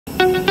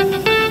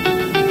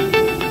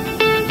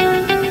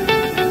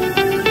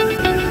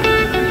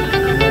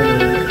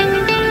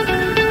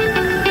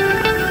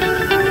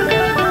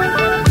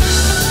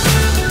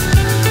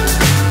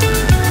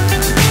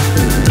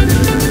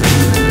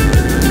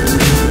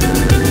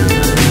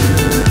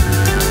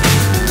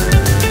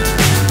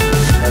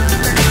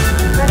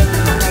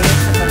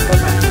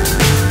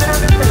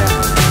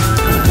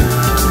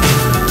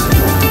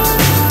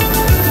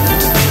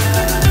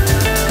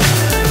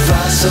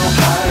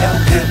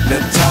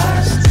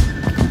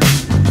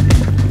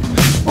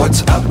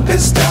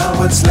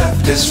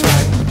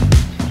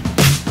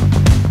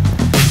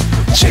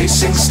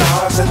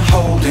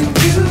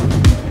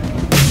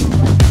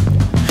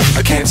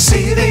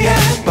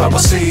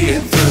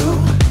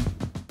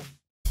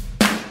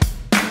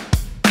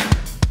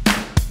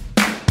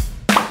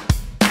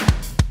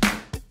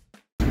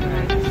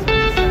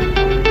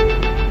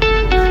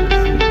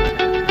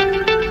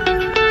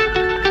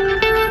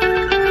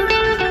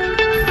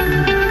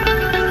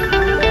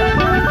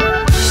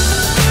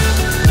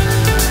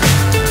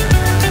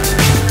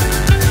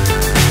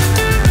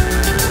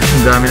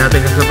dami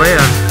natin kasabay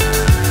ah.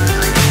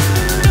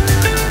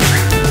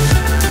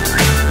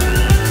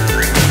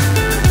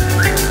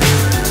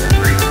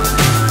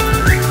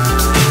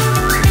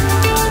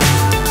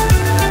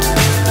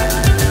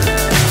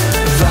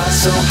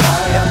 So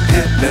high I'm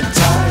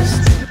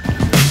hypnotized.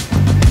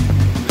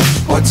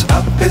 What's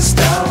up is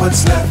down,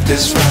 what's left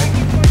is right.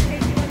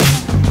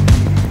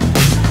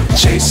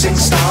 Chasing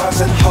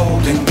stars and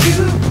holding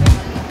you.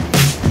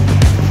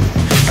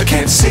 I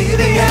can't see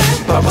the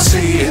end, but we'll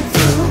see it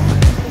through.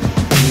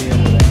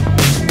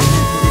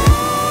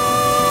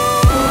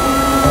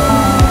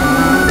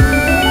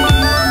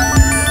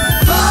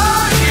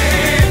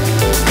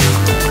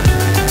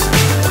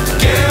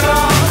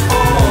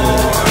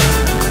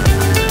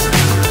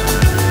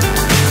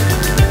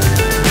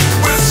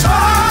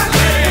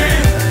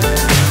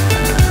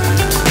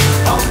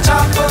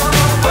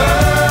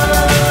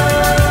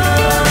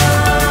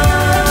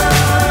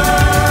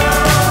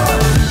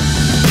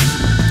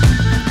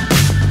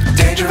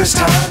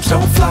 Times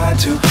don't fly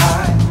too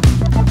high.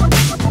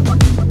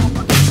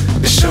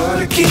 Be sure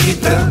to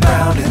keep the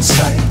ground in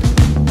sight.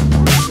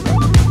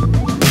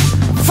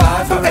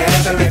 Fly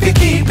forever if you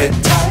keep it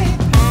tight.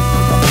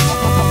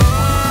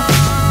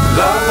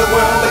 Love the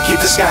world but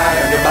keep the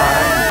sky on your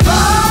mind.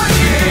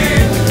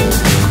 Flying.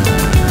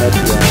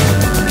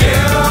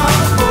 Get on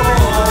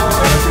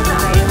board.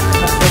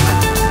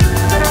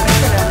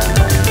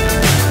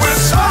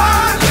 We're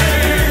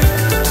sailing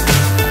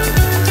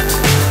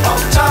on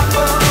top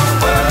of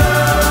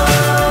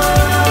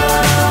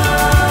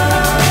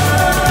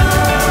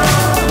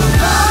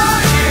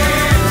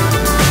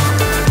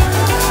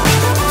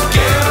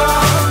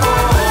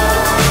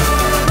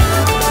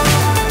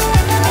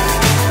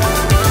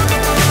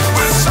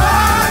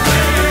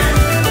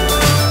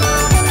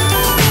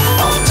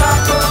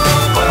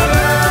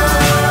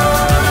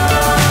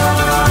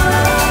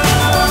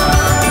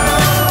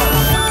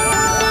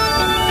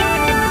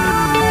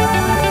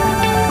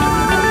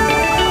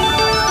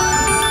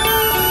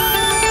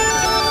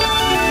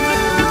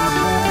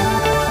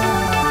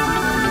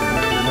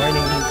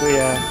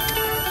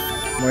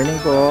Morning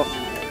po.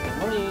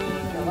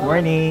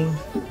 Morning.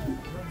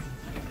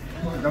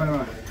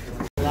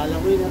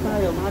 Lalakoy na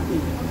tayo,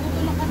 mati.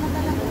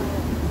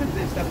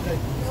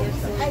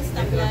 Ay,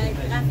 stoplight.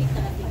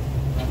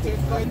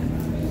 Traffic.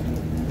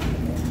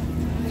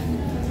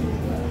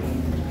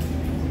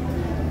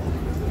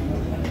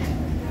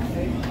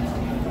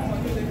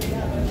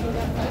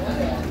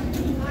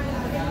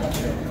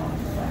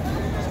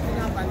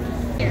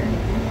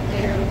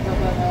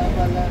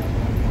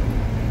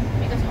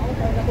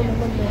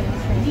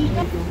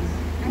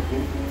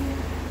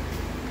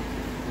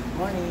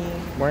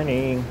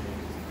 Morning.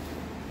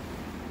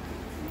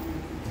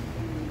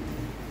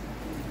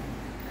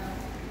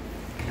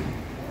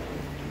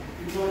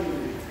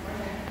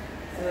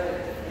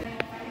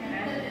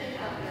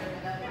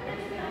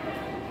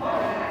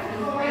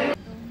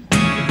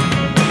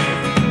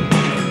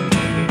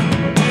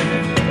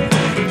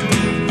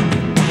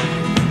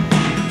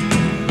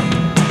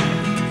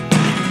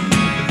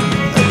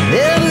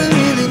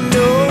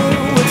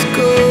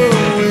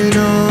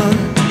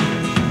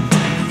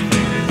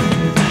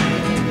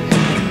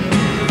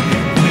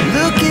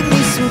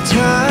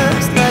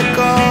 Sometimes like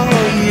all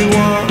you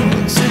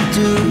want to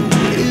do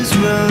is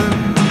run.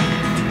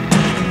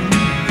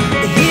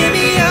 Hear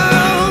me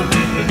out,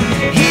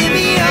 hear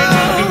me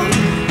out.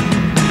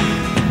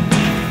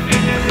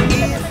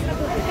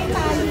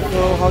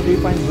 So how do you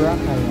find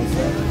Boracay?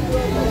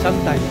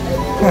 Sometimes.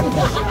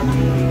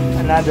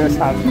 Another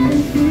sometimes.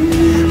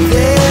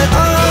 There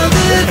are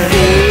the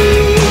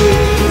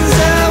things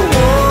I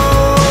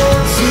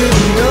want to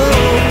know.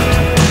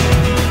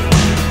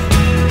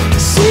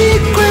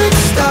 Secret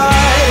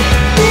start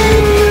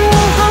in your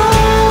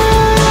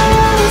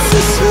heart so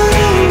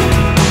slow.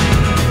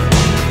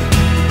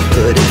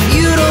 But if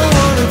you don't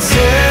wanna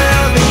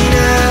tell me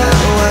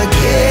now, I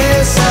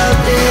guess I'll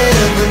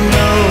never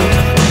know.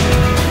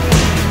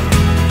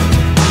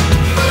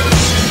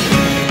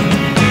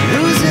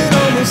 Losing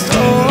almost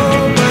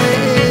all my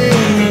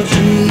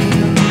energy.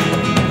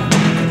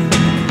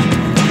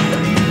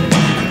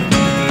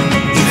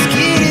 It's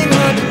getting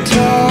hard to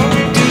talk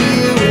to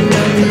you, and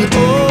I'm the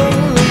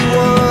only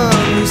one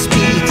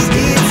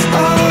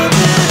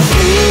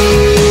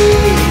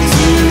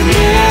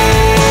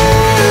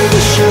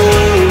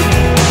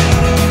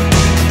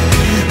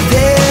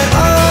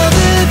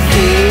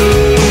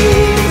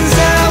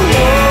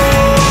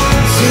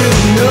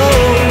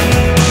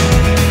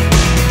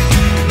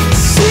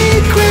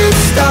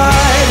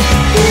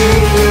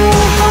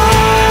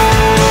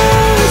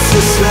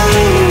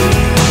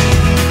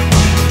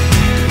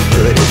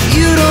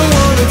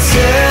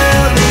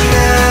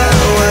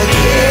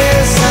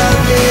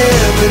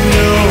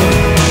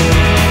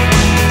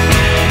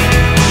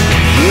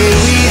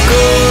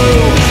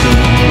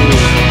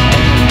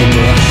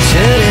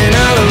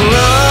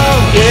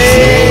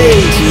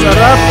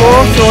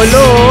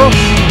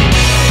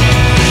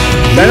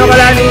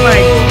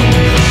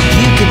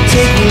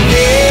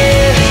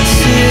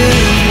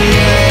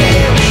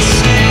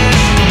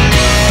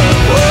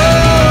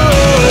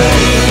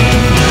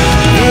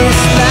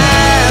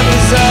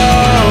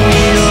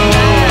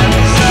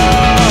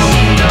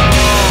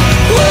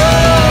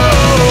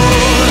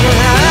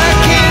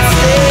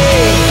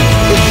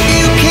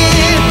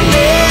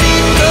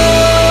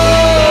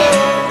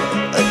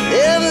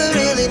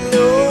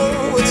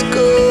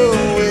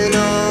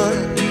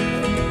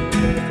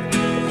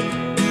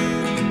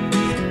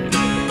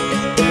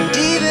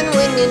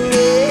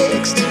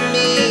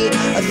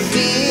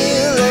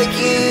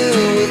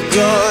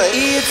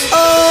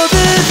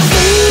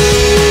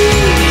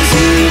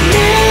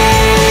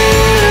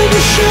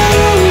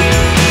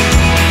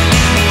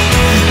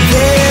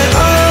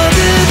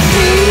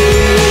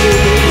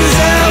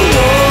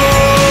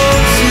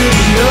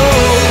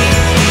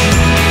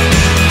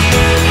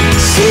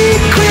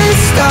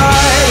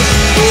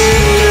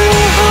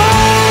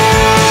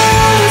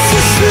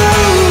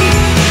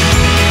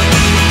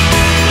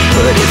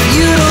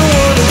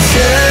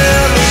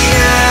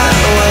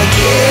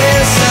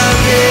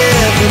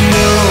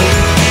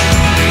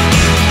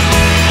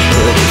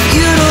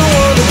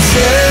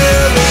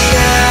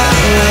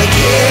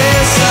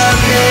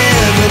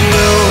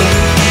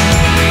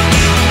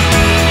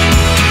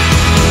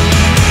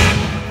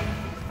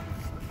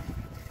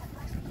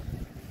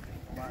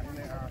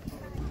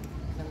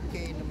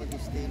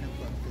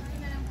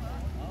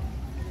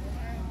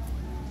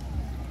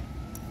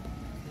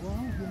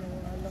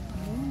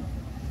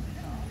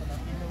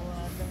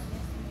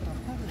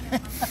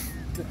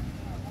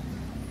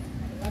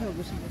Ano,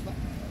 gusto mo ba?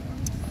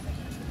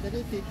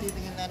 Dali,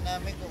 titingnan na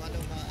namin kung ano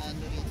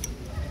maano rin.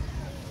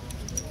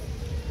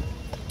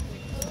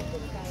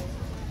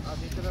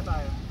 Dito na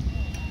tayo.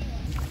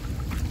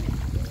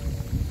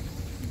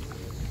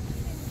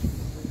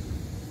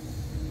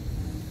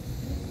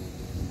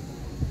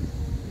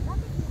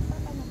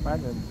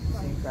 Paano?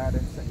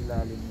 Singkaran sa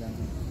ilalim ng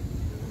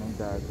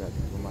dagat.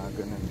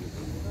 Gumaganan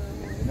dito.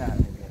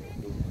 Inaano niya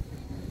ito.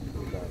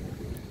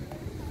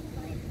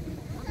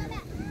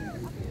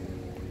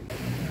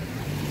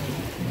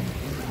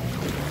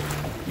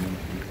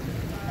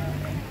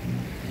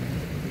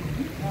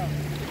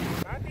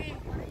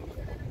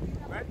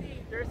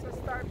 Buddy, there's a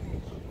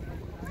starfish.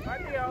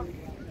 Buddy, oh.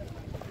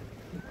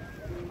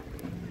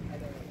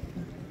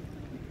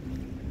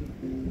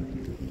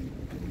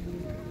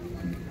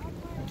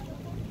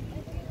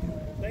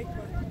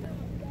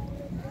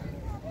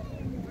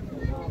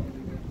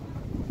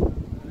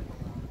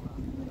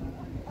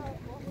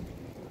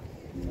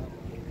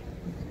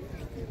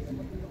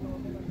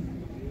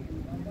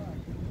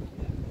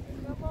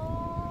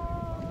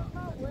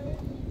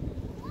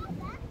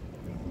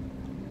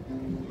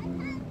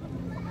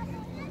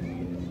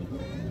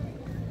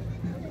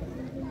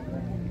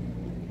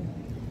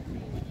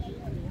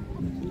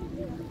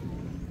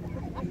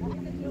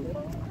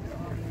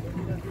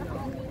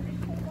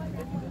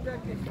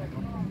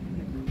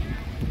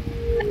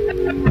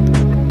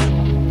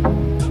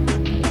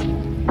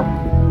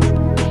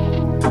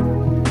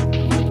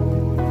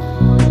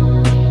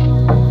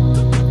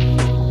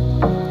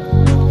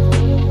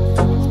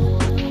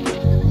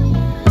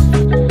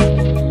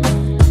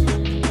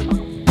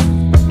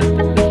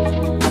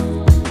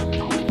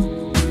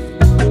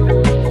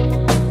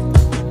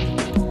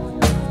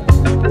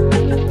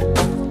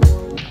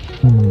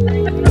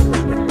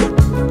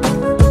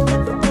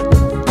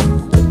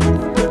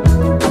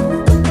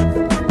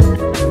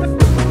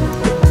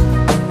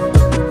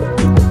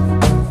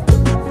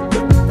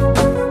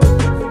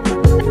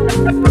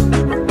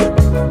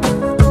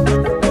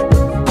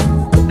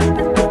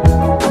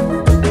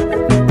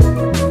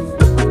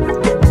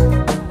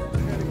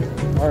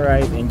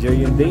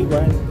 Enjoy yung day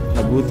 1.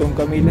 Nagutom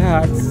kami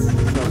lahat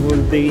sa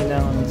whole day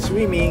ng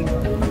swimming.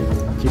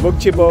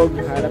 Chibog-chibog.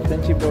 Hanap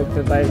ng chibog.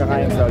 Ito tayo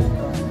kakain Sol.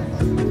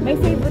 My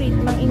favorite,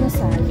 mang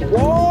inasal.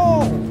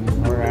 Wow!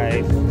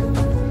 Alright.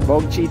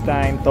 Bogchi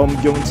time. Tom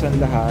Jones ang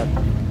lahat.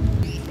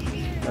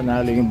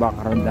 Panalo yung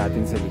background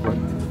natin sa likod.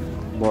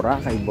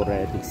 Boracay,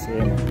 Boretics.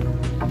 Ayan.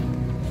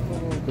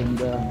 Oh,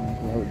 ganda ang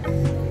clouds.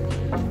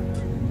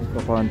 Ito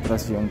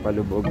contrast yung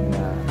palubog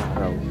na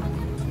araw.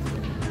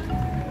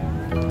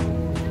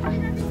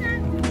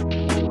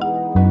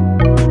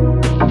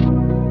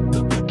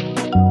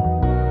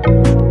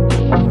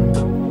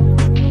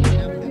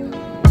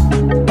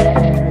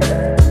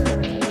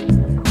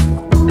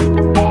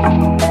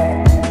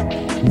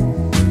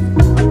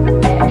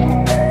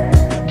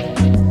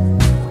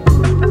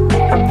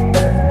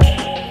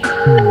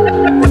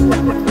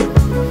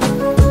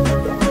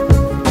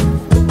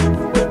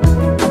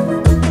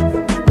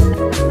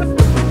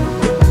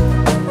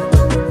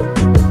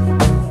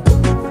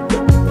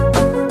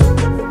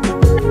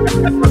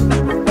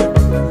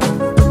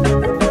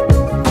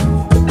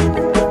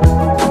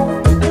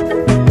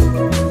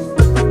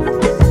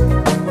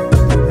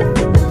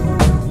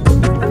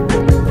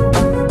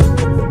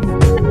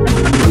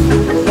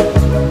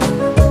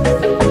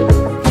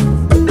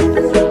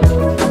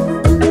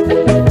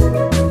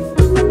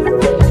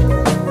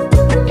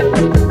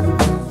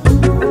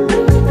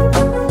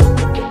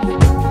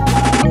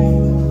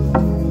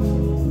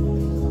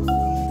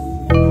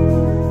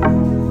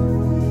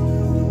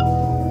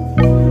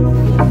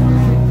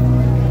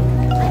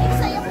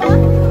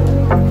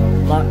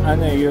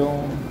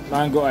 Yung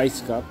mango ice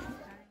cup.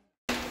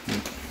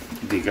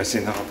 Hindi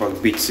kasi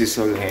nakapag-beach si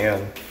Sol ngayon.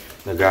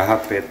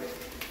 Naghahapit.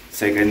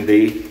 Second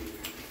day,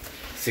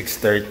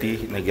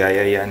 6:30,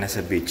 nagyayaya na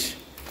sa beach.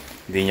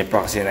 Hindi niya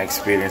pa kasi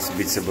na-experience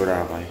beach sa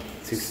Boracay.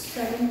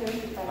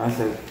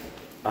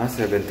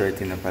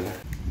 7:30 na pala.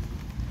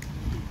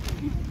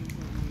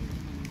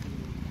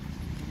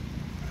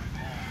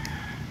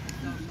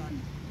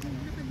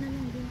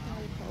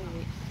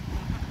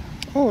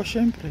 Oh,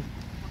 syempre.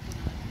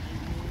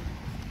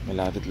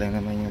 Malapit lang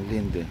naman yung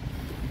Lind eh.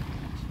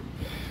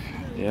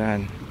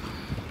 Yan.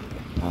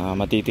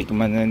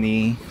 Matitikman na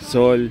ni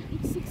Sol.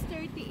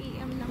 6:30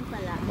 AM lang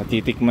pala.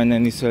 Matitikman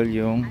na ni Sol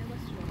yung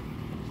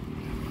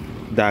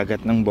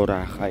dagat ng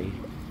Boracay.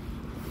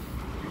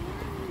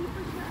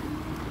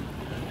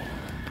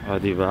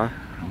 O, diba?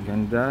 Ang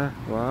ganda.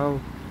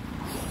 Wow.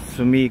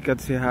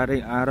 Sumikat si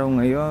Haring Araw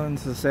ngayon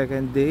sa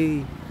second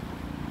day.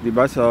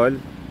 Diba,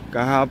 Sol?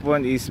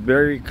 Kahapon is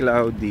very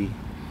cloudy.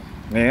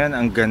 Ngayon,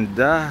 ang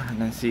ganda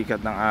ng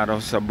sikat ng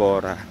araw sa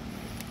Bora.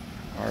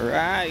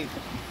 Alright.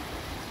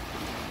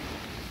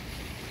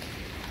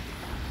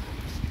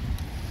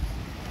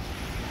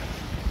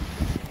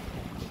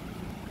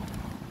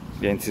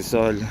 Yan si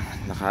Sol.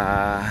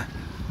 Naka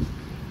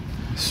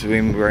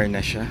swimwear na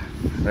siya.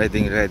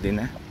 Ready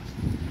na.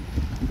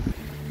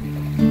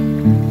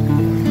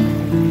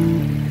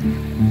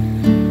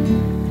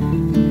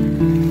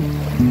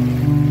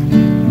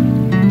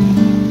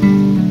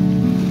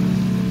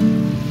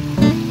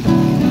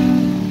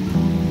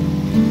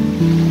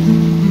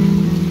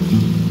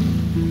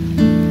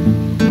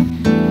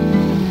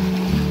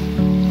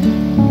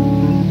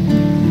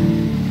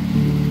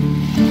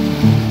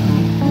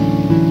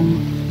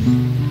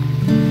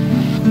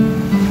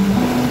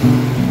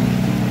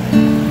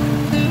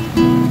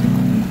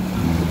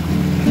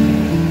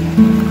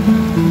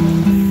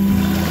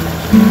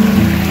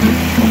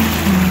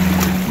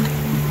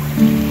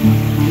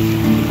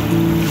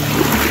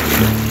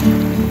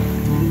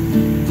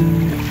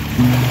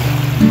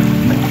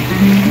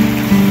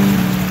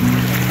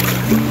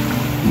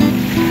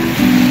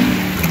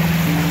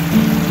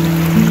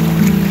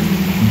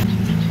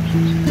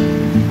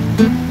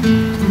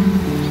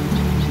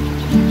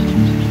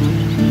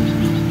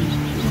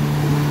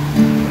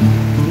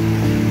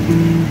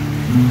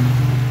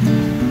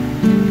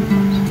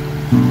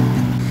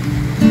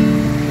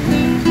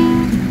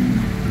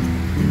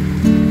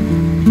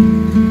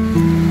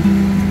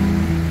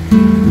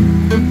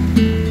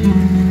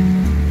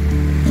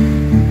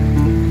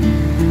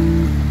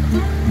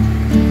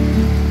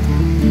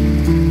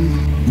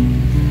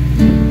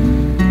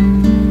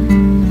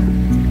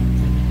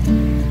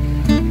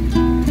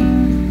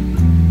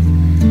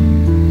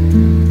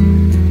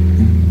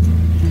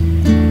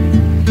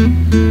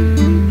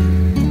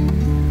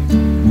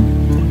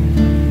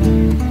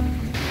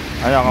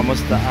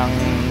 kamusta ang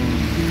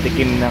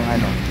tikim ng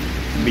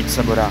beach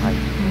sa Boracay?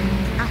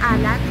 Ang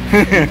alat.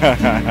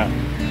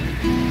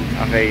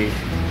 Okay,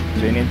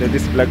 join into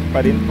this vlog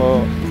pa rin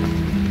po.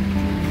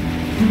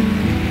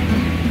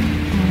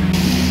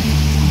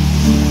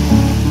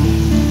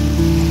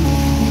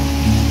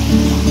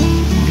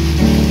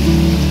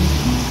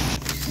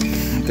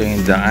 Ito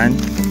yung daan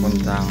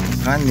papuntang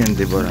Canyon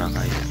de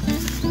Boracay.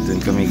 Doon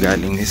kami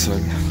galing ni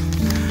Sol.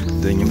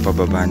 Doon yung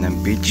pababa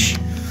ng beach.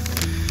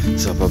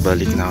 So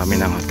pabalik na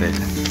kami ng hotel.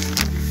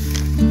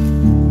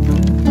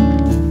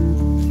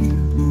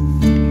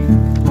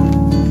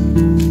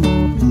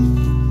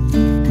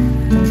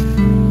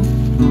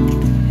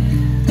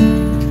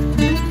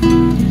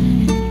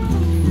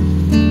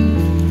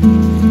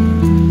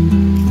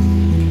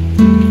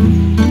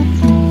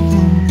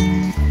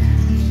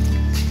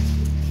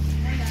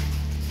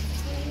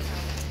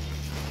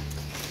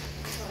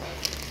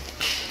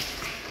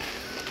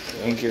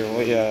 Thank you,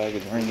 Kuya.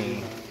 Good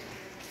morning.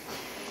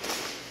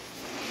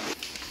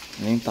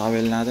 Ano yung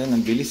towel natin?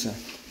 Ang bilis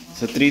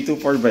Sa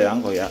 324 ba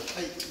yan, Kuya?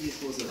 Ay,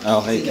 yes po, sir.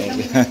 Okay, thank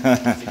you.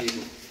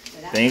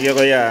 Thank you,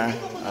 Kuya.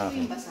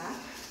 Okay.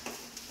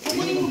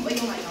 Kukunin mo ba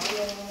yung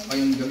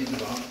Yung gamit na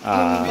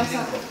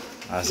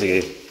ba?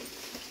 Sige.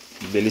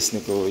 Bilis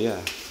ni Kuya.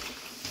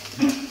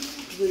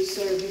 Good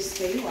service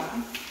kayo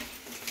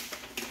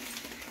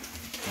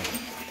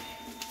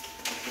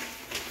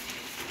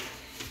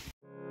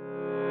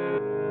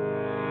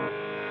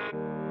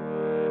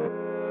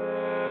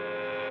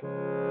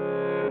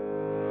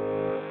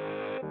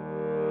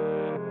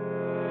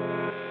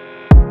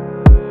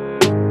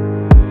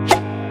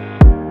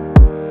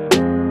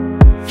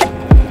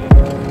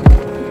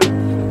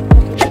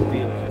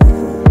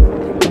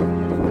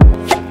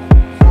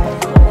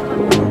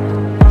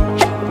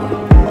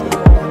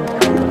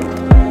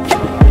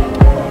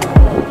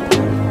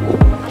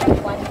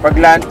Pag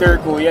Lanter,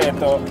 Kuya,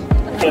 ito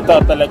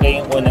talaga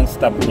yung unang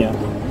stop niya.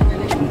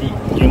 Hindi.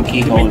 Yung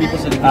keyhole.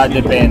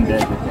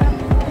 Depende.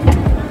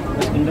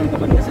 Mas kundang ka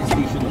ba sa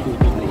station 2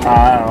 to 3?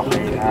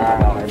 Okay.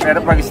 Okay. Pero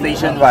pag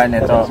station 1,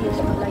 ito.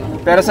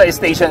 Pero sa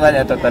station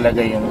 1, ito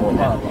talaga yung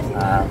una.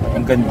 Okay.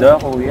 Ang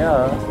ganda,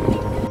 Kuya.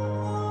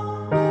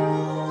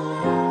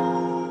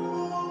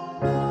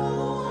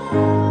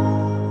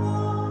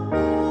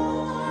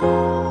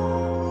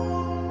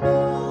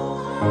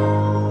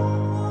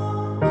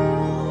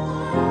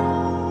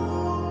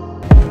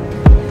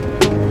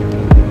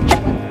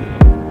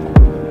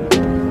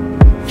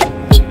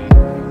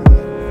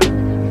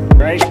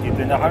 Right,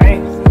 dito na kami.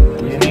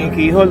 Yun na yung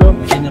keyhole,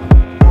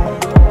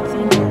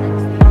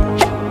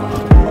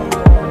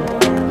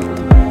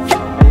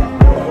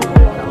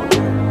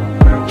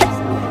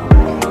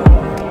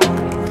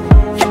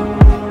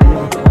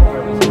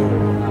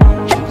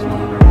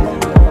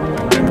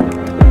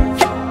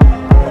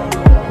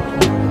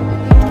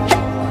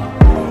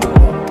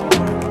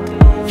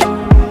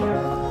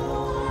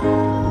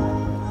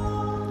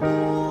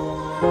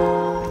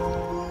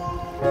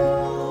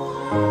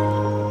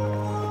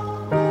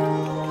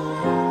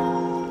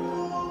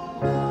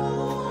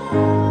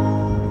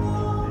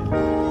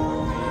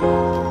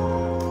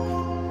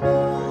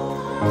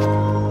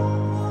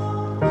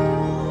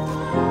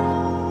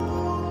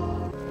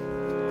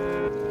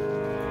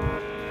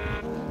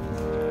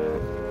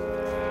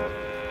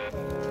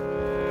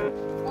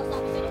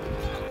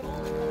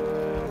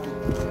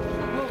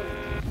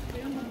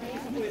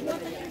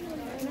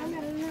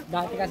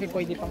 Dati kasi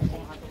pwede pang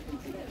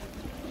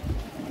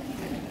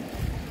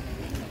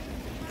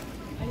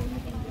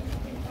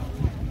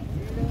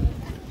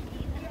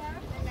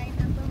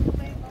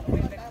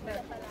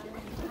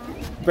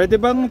Pwede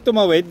bang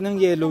tumawid ng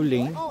yellow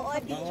lane? Oo,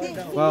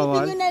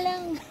 Bawal. dito nyo na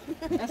lang.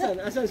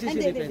 Asan si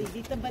Silipin?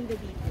 Dito, banda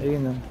dito.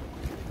 Ayun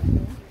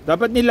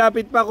Dapat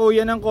nilapit pa,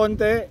 Kuya, ng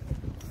konti.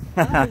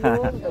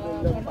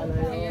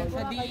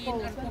 Sa diin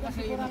ako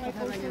kasi yung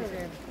kasama niya,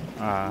 sir.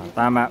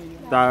 Tama.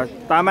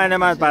 Tama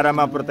naman para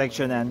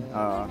maproteksyonan.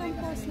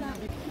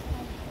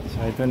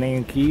 So ito na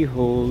yung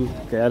keyhole.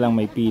 Kaya lang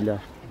may pila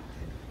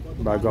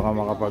bago ka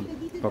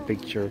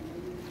makapagpa-picture.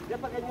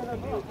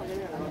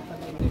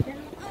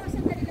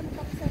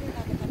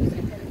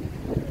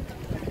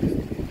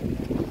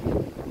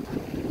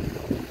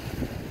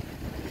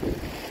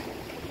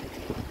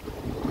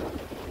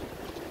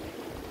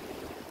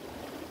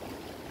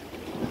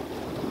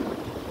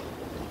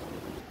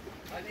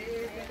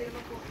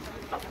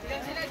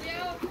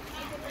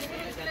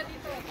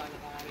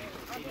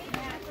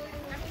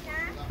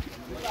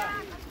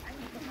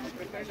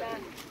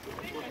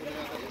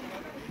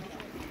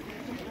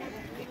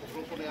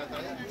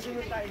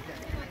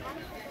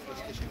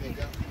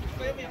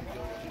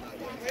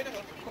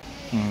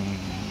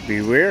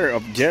 Beware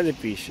of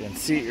jellyfish and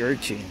sea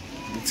urchin.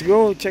 Let's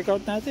go, check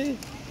out natin.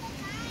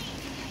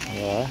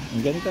 Ang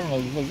ganda,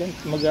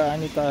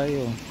 mag-aani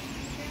tayo.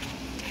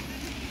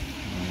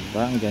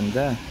 Diba, ang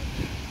ganda.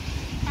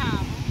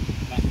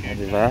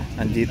 Diba?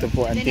 Andito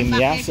po ang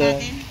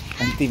timyasan.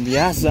 Ang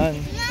timyasan.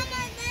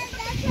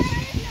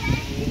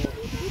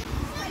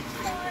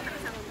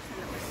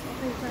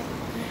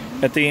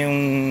 Ito yung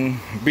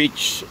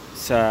beach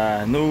sa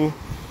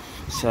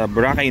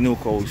Boracay New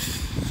Coast.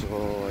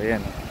 So,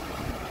 ayan.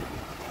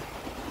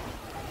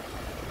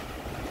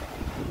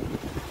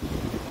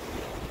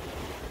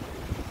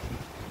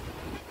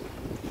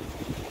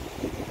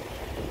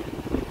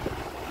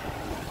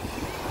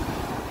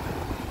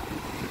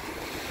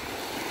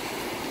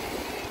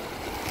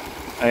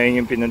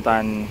 Ayun yung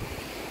pinuntahan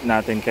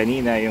natin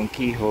kanina, yung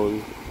keyhole.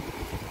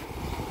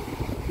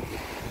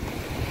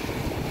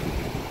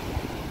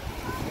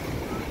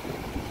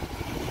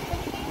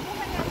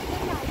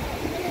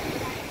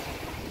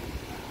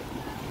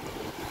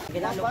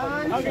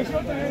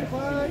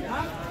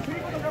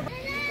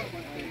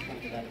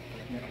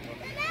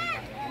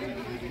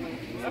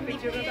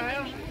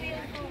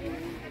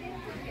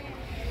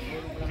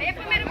 Ayan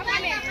po, meron po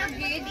kami.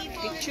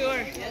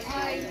 Picture.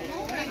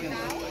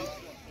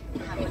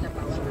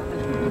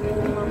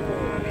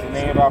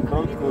 May rock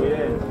road,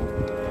 kuya.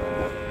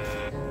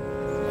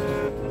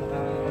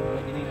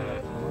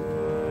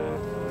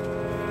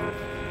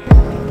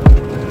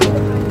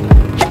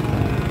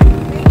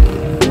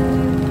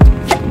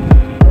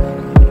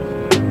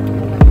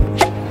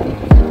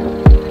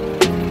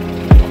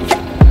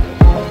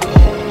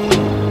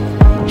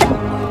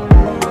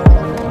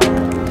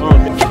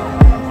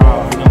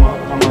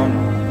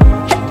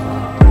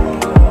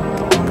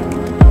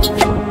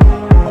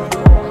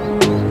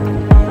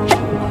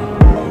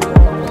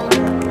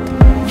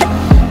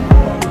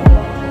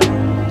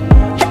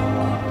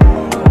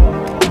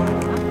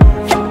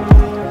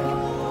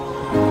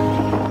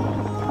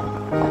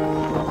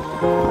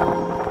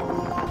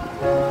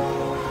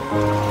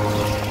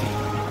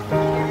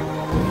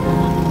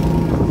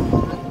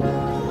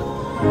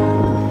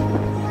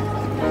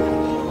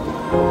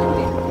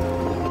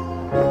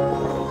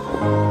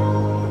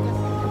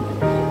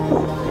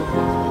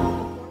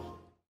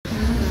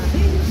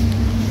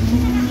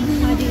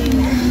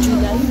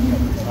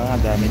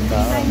 Daming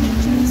tao.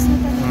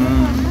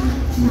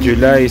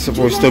 July,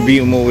 supposed to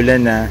be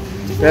umuulan na.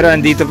 Pero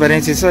andito pa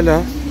rin si Sol, oh.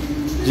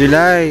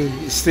 July,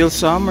 still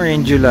summer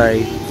in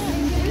July.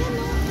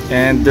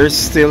 And there's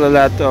still a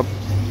lot of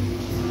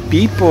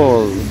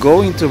people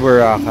going to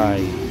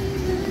Boracay.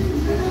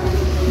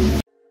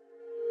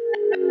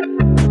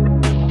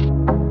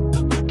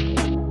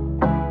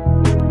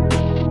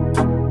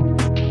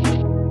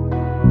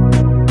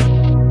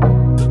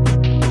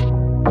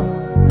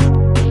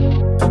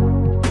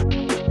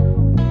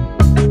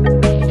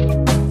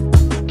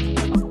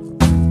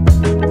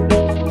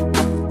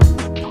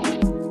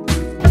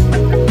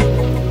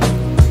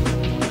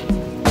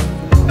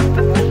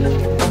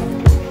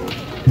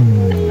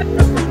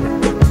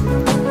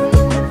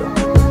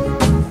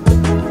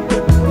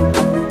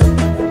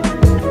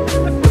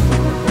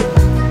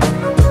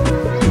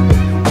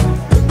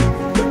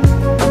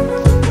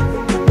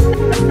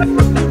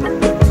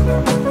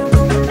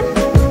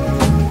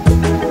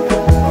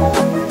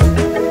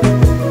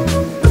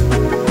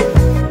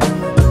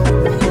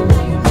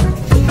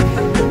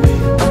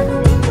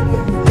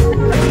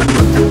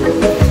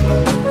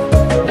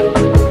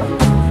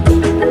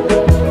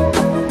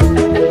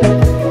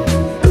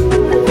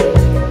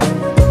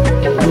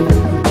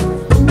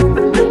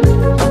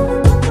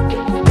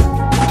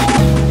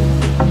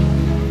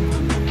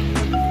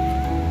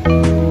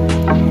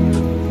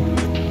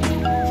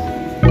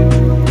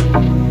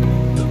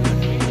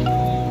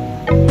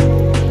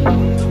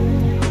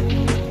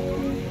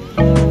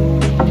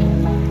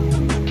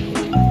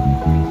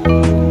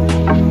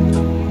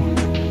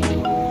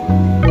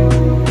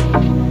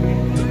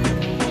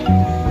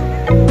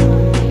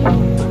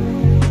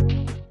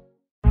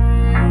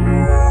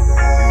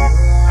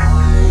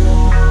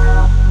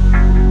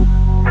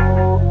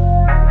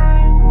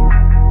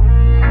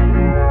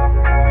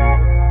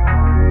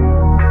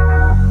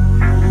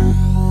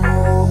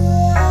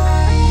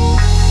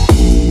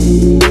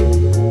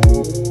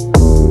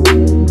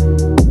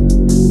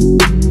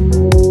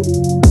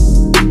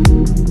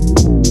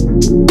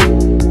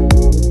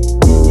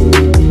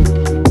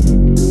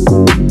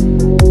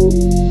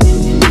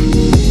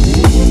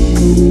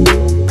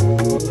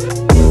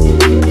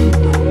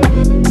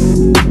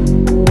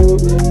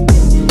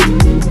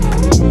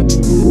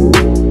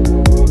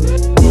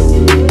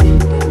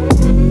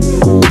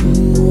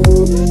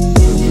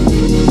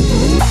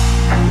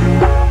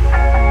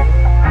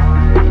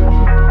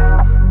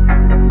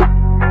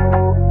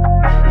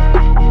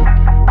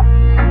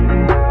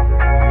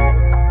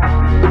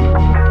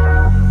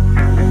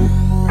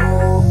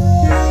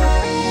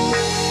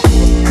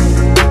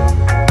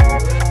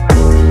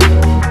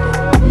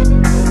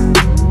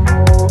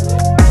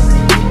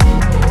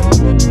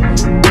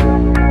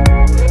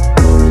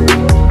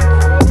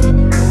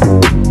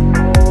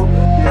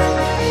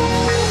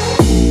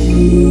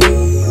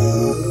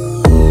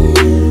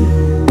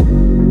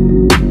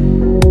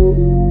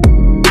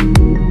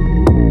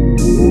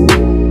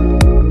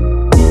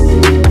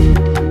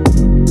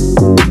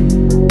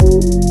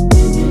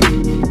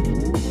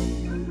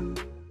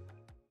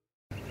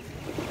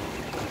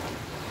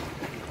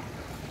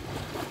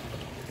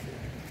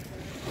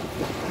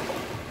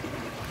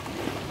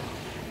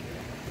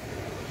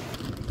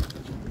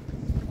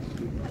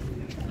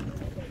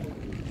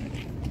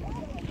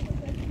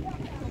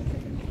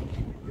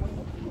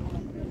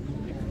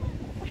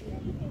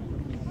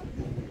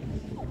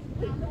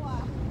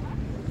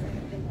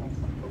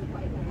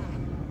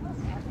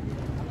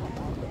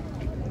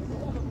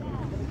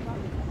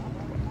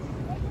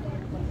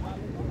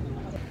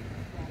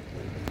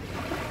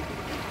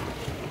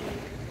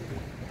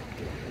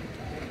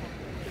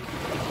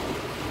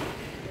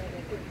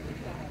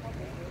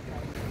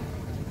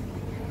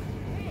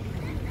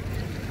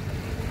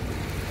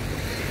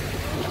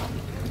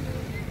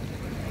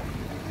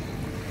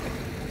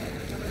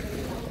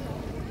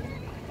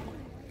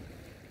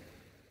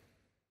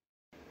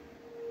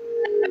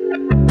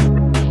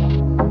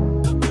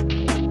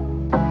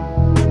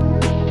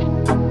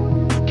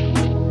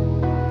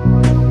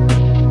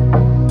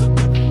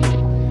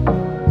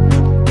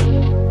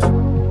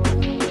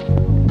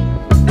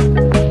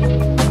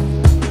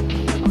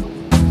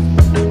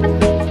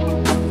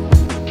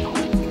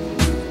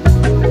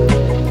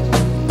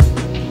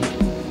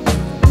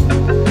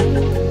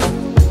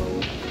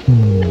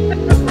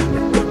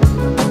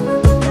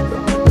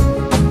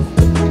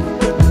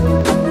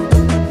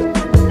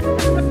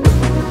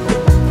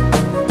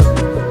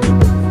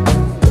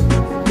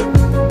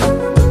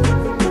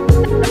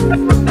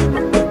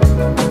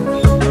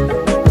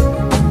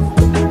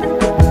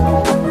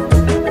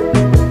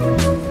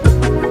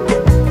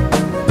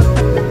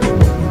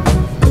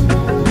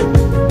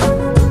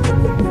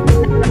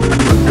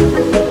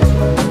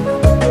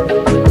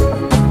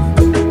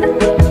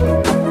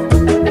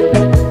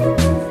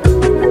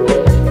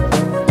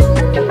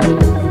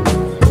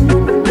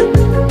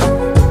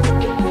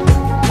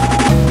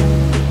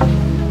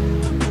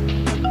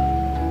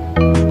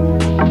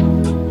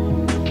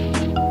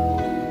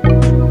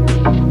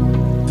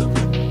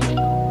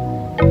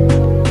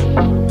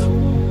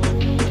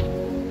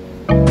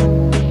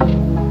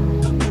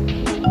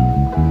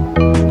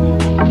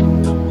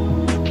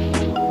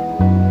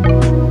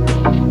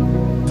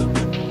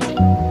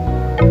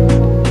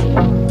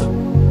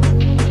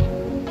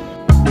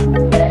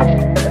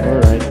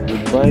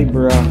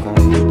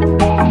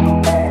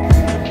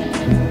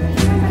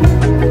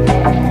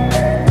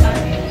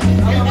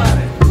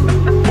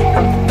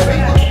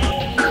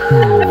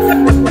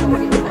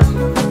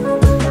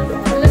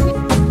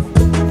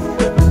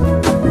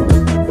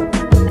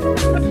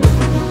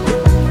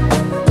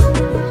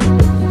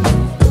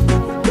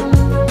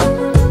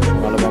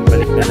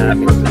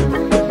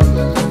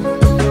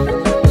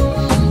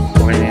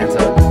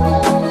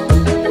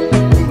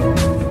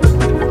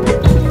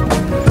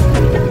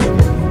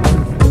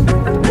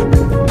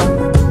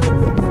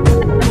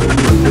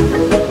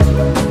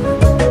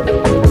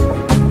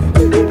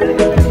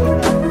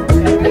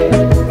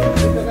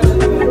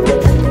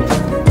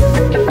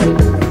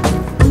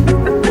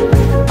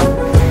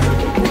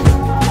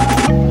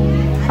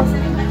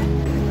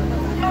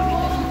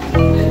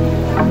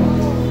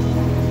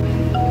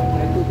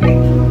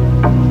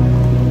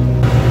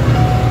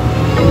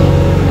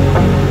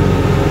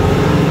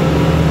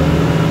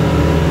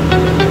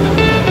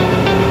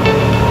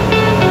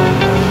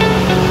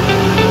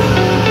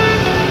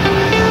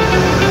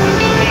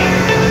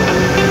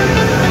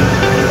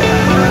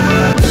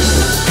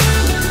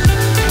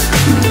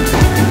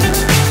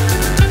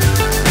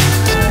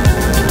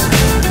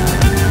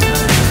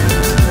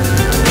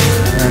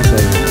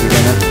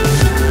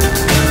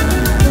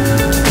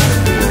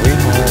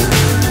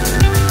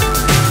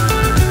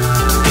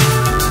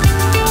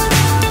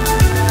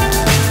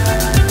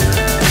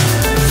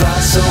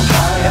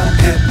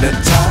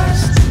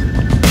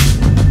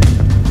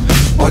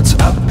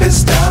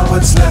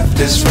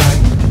 is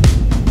right.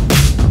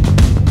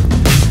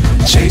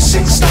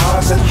 Chasing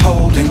stars and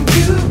holding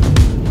you.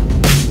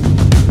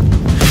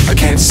 I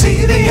can't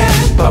see the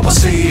end, but we'll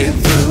see it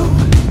through.